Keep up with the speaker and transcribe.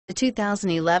The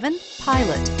 2011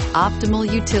 Pilot. Optimal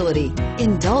utility,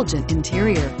 indulgent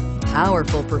interior,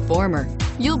 powerful performer.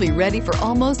 You'll be ready for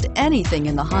almost anything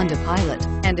in the Honda Pilot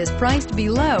and is priced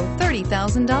below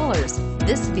 $30,000.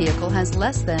 This vehicle has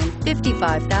less than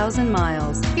 55,000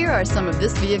 miles. Here are some of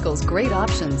this vehicle's great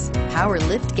options: power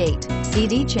lift gate,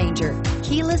 CD changer,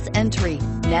 keyless entry,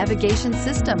 navigation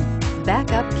system,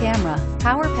 backup camera,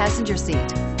 power passenger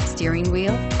seat, steering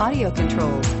wheel audio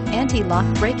controls, anti-lock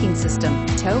braking system,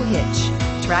 tow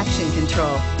hitch, traction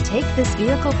control. Take this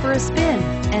vehicle for a spin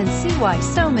and see why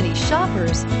so many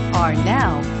shoppers are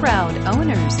now proud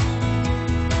owners.